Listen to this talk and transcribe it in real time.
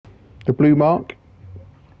The blue mark.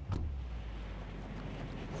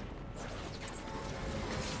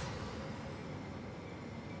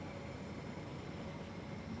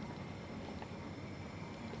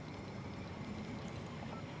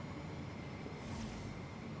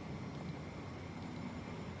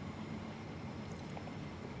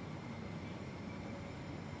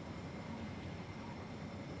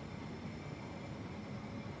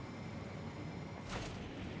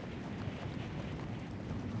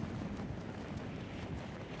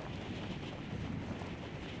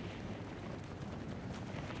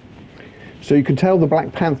 So you can tell the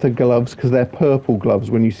Black Panther gloves because they're purple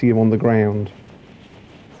gloves when you see them on the ground.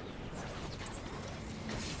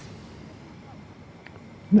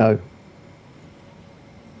 No.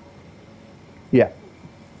 Yeah.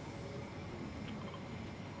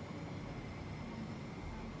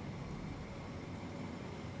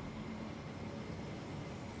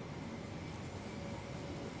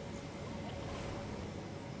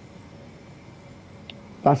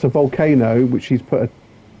 That's a volcano which he's put a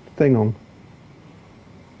thing on.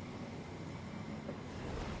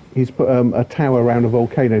 He's put a tower around a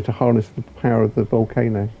volcano to harness the power of the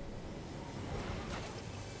volcano.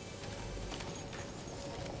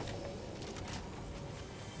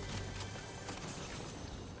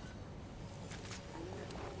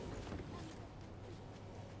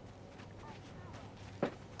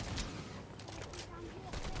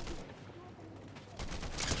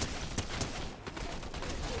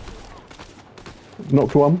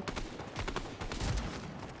 Knocked one.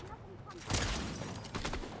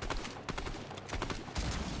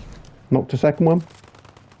 Knocked a second one.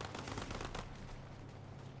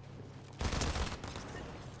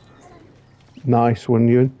 Nice one,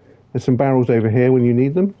 Ewan. There's some barrels over here when you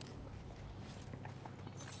need them.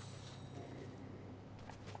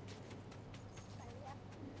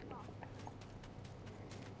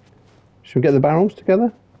 Should we get the barrels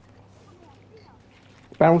together?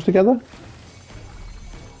 Barrels together?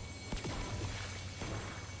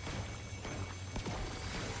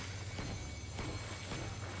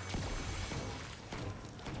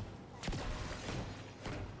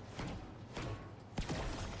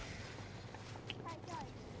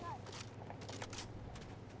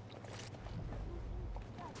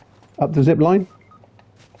 Up the zip line.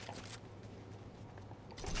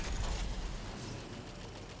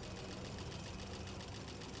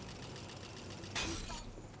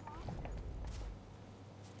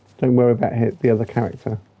 Don't worry about the other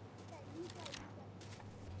character.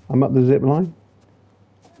 I'm up the zip line.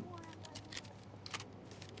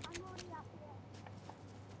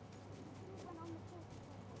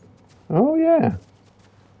 Oh yeah.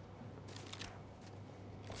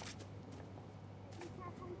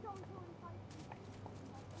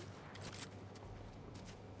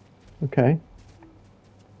 Okay.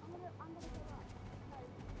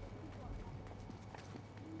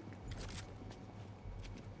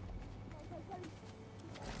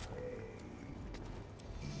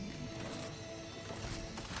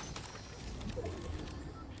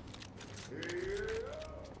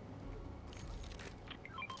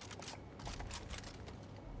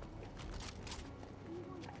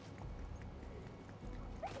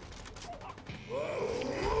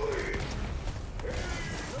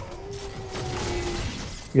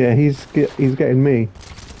 Yeah, he's getting me.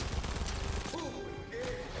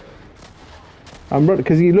 I'm running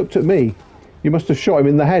because he looked at me. You must have shot him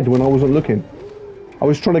in the head when I wasn't looking. I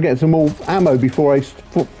was trying to get some more ammo before I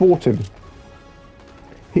fought him.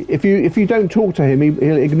 If you don't talk to him,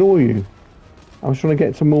 he'll ignore you. I was trying to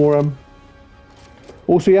get some more.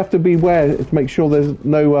 Also, you have to beware to make sure there's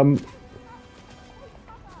no.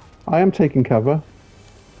 I am taking cover.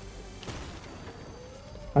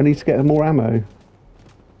 I need to get more ammo.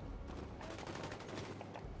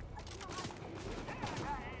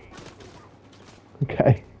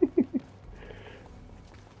 Okay.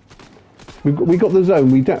 we got the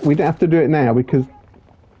zone. We don't have to do it now because.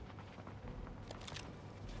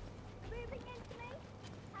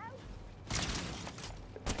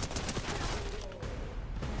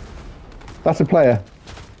 That's a player.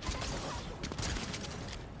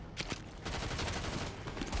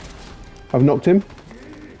 I've knocked him.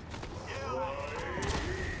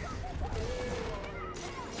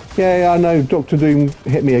 Yeah, I know. Dr. Doom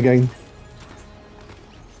hit me again.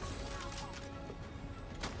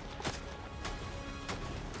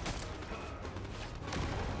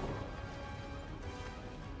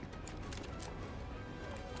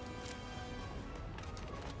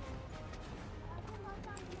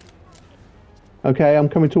 Okay, I'm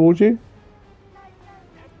coming towards you.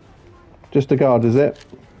 Just a guard, is it?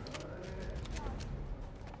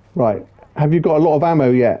 Right. Have you got a lot of ammo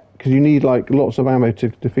yet? because you need like lots of ammo to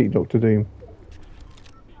defeat Doctor Doom.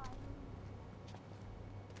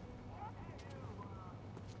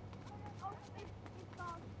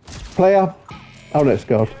 Player. Oh no, it's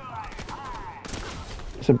guard.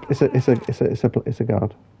 It's a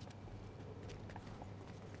guard.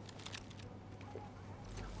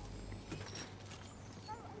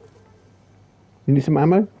 You need some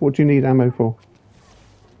ammo? What do you need ammo for?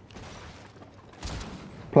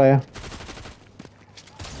 Player.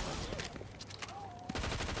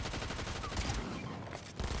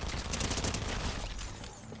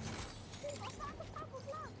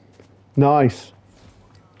 Nice.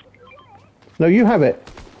 No, you have it.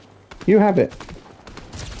 You have it.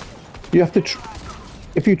 You have to...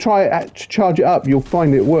 if you try to charge it up, you'll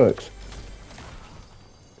find it works.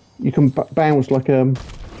 You can bounce like a...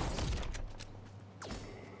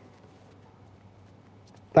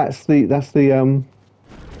 That's the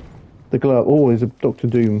glove. Oh, there's a Doctor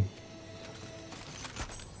Doom.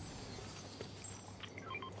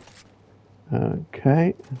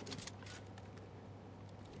 Okay.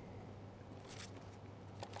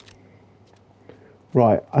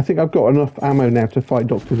 Right, I think I've got enough ammo now to fight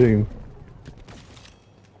Doctor Doom.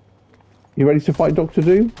 You ready to fight Doctor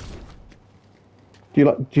Doom?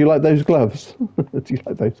 Do you like those gloves? Do you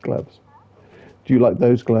like those gloves? Do you like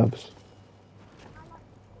those gloves?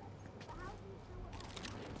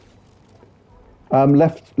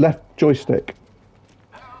 Left joystick.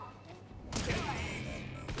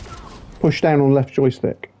 Push down on left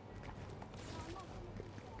joystick.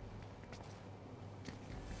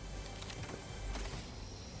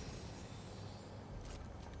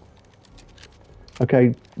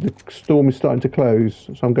 Okay, the storm is starting to close,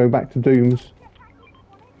 so I'm going back to Doom's.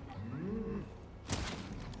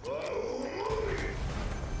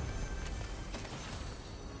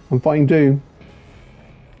 I'm fighting Doom.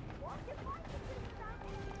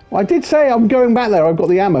 I did say I'm going back there. I've got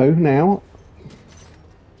the ammo now.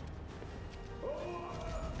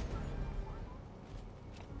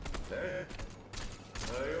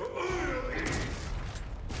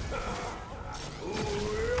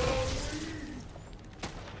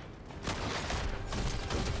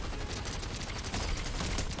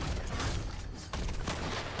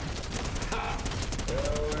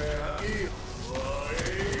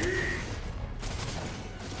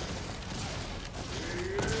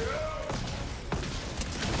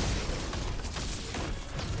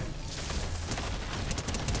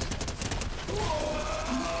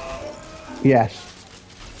 Yes.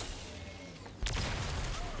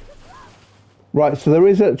 Right, so there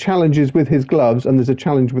is a challenges with his gloves, and there's a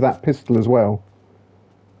challenge with that pistol as well.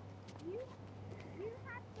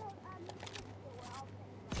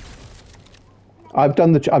 I've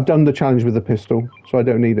done the challenge with the pistol, so I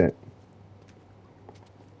don't need it.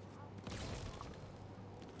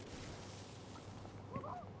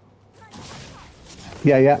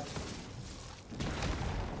 Yeah.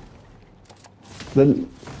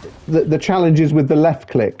 The challenge is with the left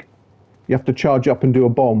click. You have to charge up and do a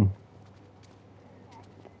bomb.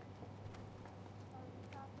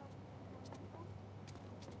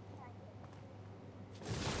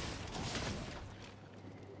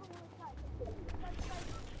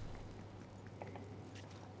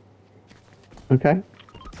 Okay.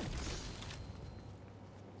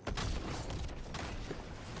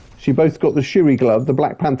 She both got the Shuri glove, the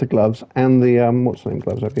Black Panther gloves, and the what's the name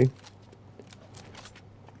gloves, have you?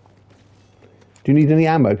 Do you need any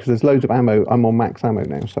ammo? Because there's loads of ammo. I'm on max ammo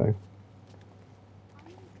now, so.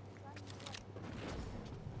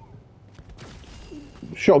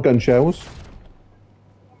 Shotgun shells.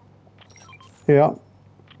 Here.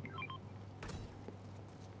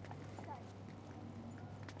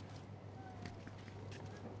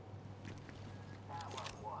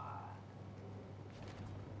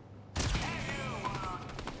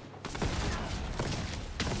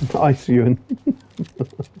 Nice, Ewan.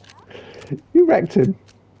 You wrecked him.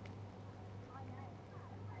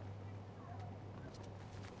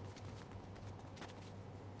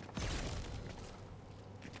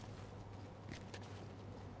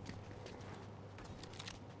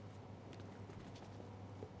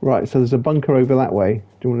 Right, so there's a bunker over that way.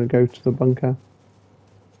 Do you want to go to the bunker?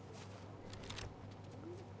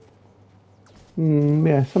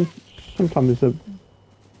 Yeah, sometimes there's a...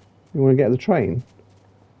 You want to get the train?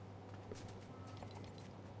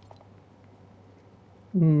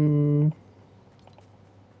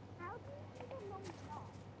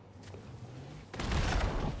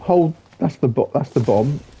 Hold. That's the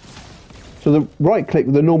bomb. So the right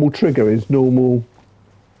click, the normal trigger is normal,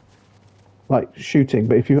 like shooting.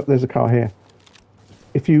 But there's a car here.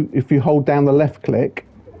 If you hold down the left click,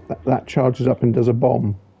 that charges up and does a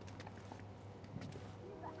bomb.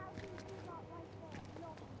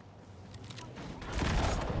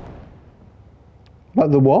 Like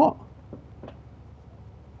the what?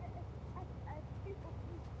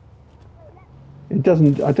 It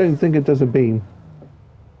doesn't. I don't think it does a beam.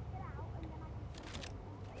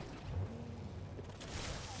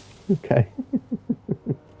 Okay.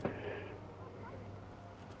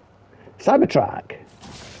 Cybertruck.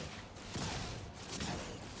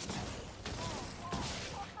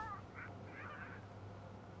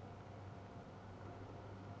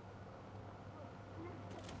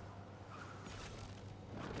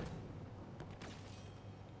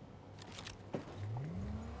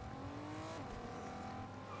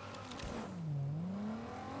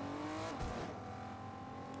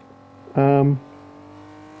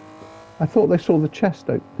 I thought they saw the chest.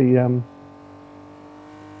 The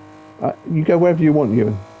you go wherever you want,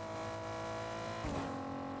 Ewan.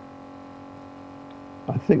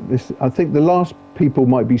 I think this. I think the last people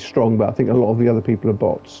might be strong, but I think a lot of the other people are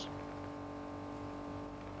bots.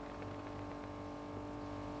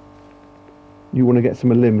 You want to get some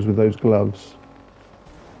limbs with those gloves.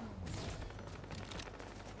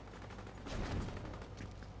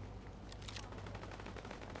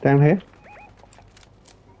 Down here.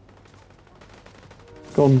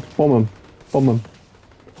 Go on, bomb them. Bomb them.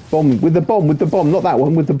 Bomb with the bomb. With the bomb. Not that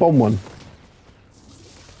one. With the bomb one.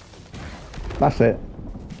 That's it.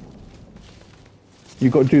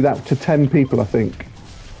 You've got to do that to 10 people, I think.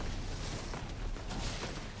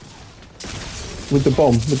 With the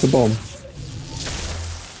bomb. With the bomb.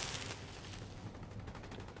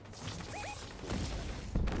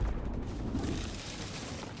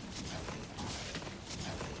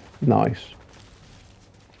 Nice.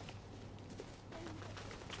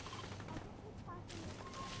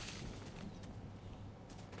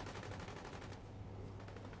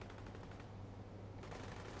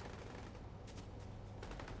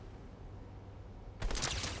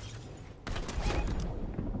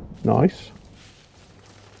 Nice.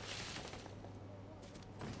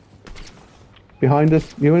 Behind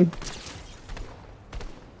us, Ewan.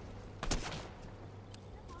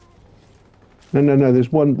 No.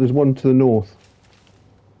 There's one. There's one to the north.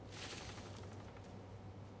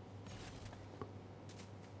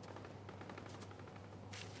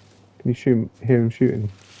 Can you shoot? Hear him shooting?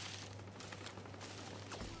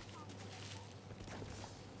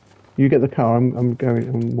 You get the car. I'm going.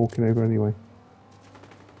 I'm walking over anyway.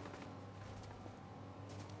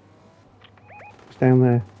 It's down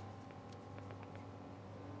there.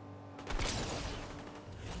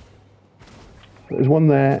 There's one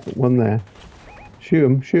there. One there. Shoot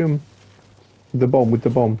him. Shoot him. With the bomb. With the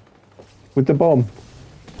bomb. With the bomb.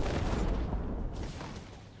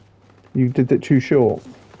 You did it too short.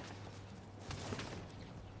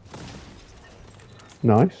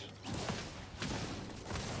 Nice.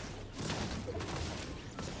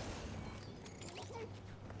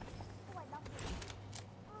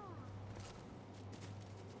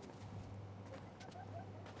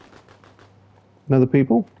 Another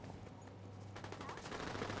people?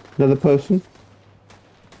 Another person?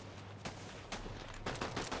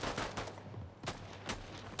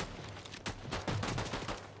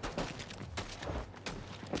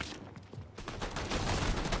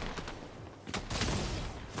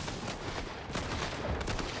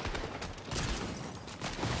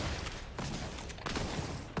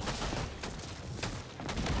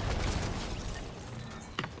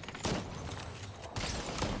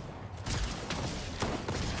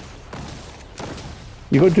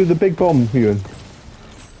 You got to do the big bomb, Ewan.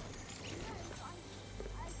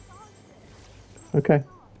 Okay.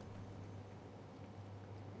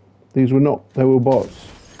 These were not, they were bots.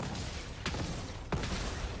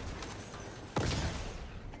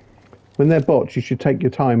 When they're bots, you should take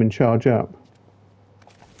your time and charge up.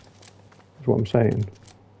 That's what I'm saying.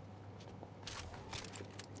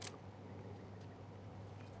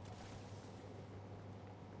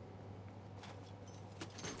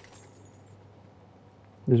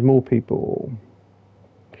 There's more people.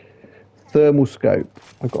 Thermal scope.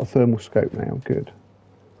 I've got a thermal scope now. Good.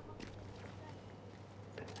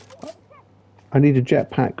 I need a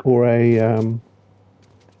jetpack or a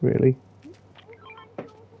really.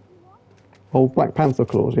 Oh, Black Panther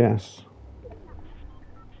claws. Yes.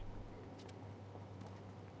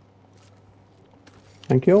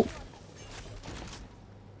 Thank you.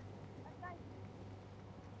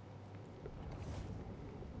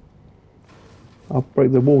 I'll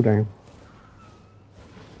break the wall down.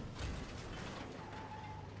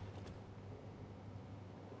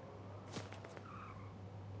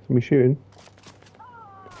 Somebody shooting.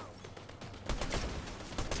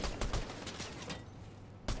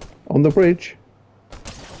 On the bridge.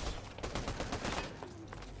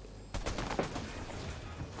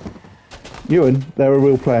 Ewan, they're a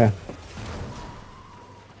real player.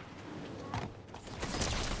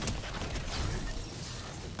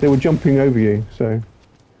 They were jumping over you, so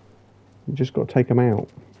you just got to take them out.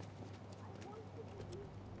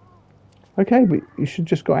 Okay, but you should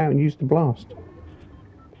just go out and use the blast.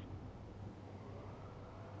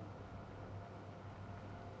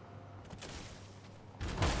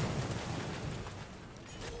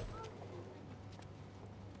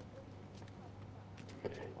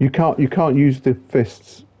 You can't use the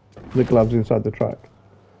fists, the gloves inside the truck.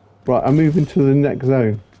 Right, I'm moving to the next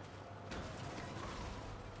zone.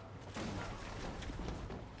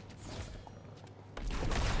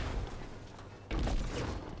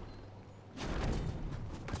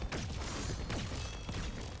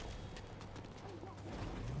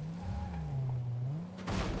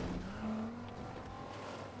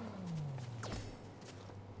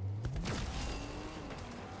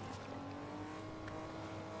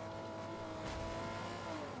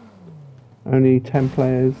 Only 10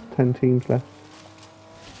 players, 10 teams left.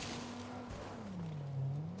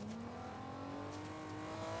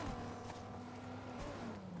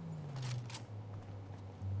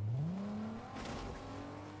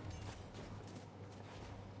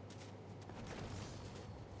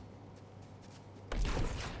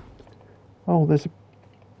 Oh,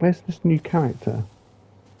 where's this new character?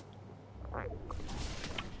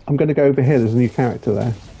 I'm going to go over here, there's a new character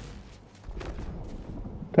there.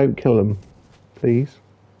 Don't kill him, please.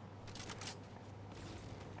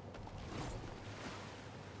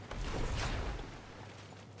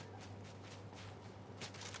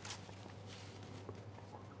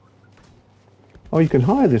 Oh, you can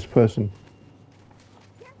hire this person.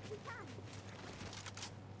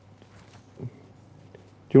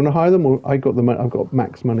 Do you want to hire them, or I've got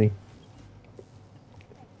max money?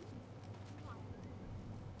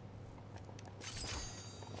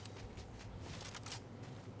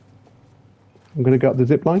 I'm going to go up the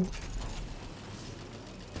zip line.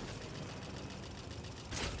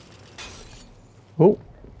 Oh,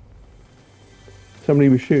 somebody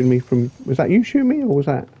was shooting me from. Was that you shooting me, or was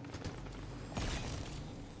that?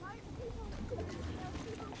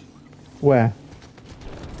 Where?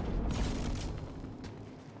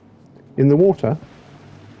 In the water?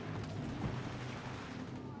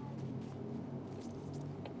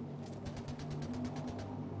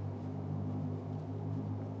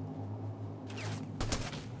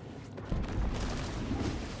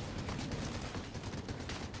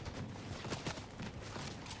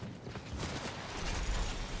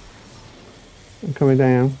 I'm coming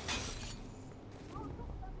down.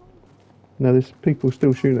 No, there's people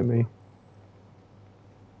still shooting at me.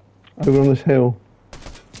 Over on this hill.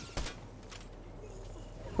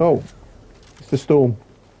 Oh, it's the storm.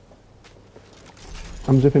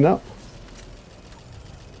 I'm zipping up.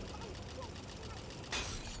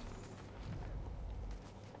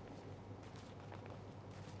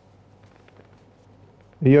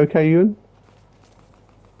 Are you okay, Ewan?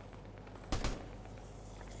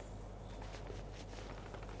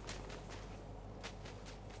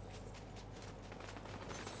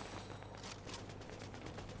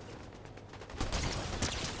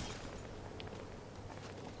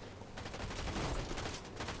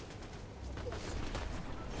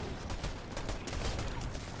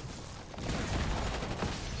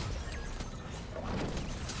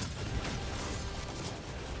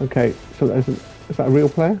 Okay, so is that a real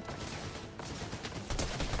player?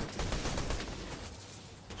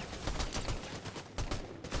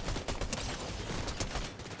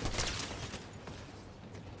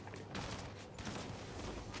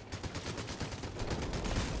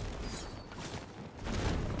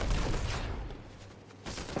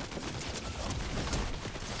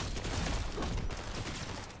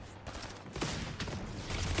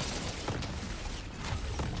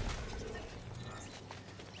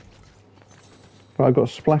 Right, I've got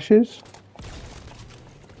splashes.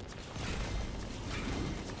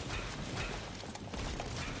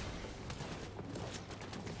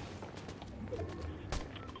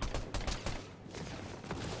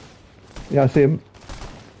 Yeah, I see them.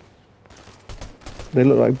 They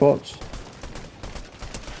look like bots.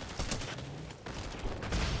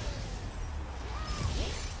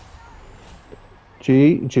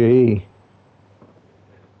 GG.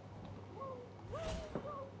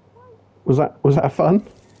 Was that fun?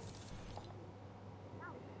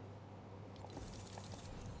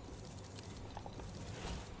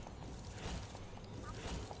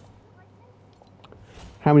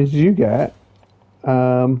 How many did you get?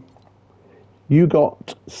 You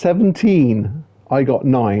got 17. I got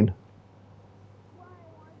 9.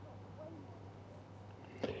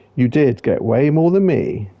 You did get way more than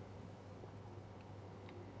me.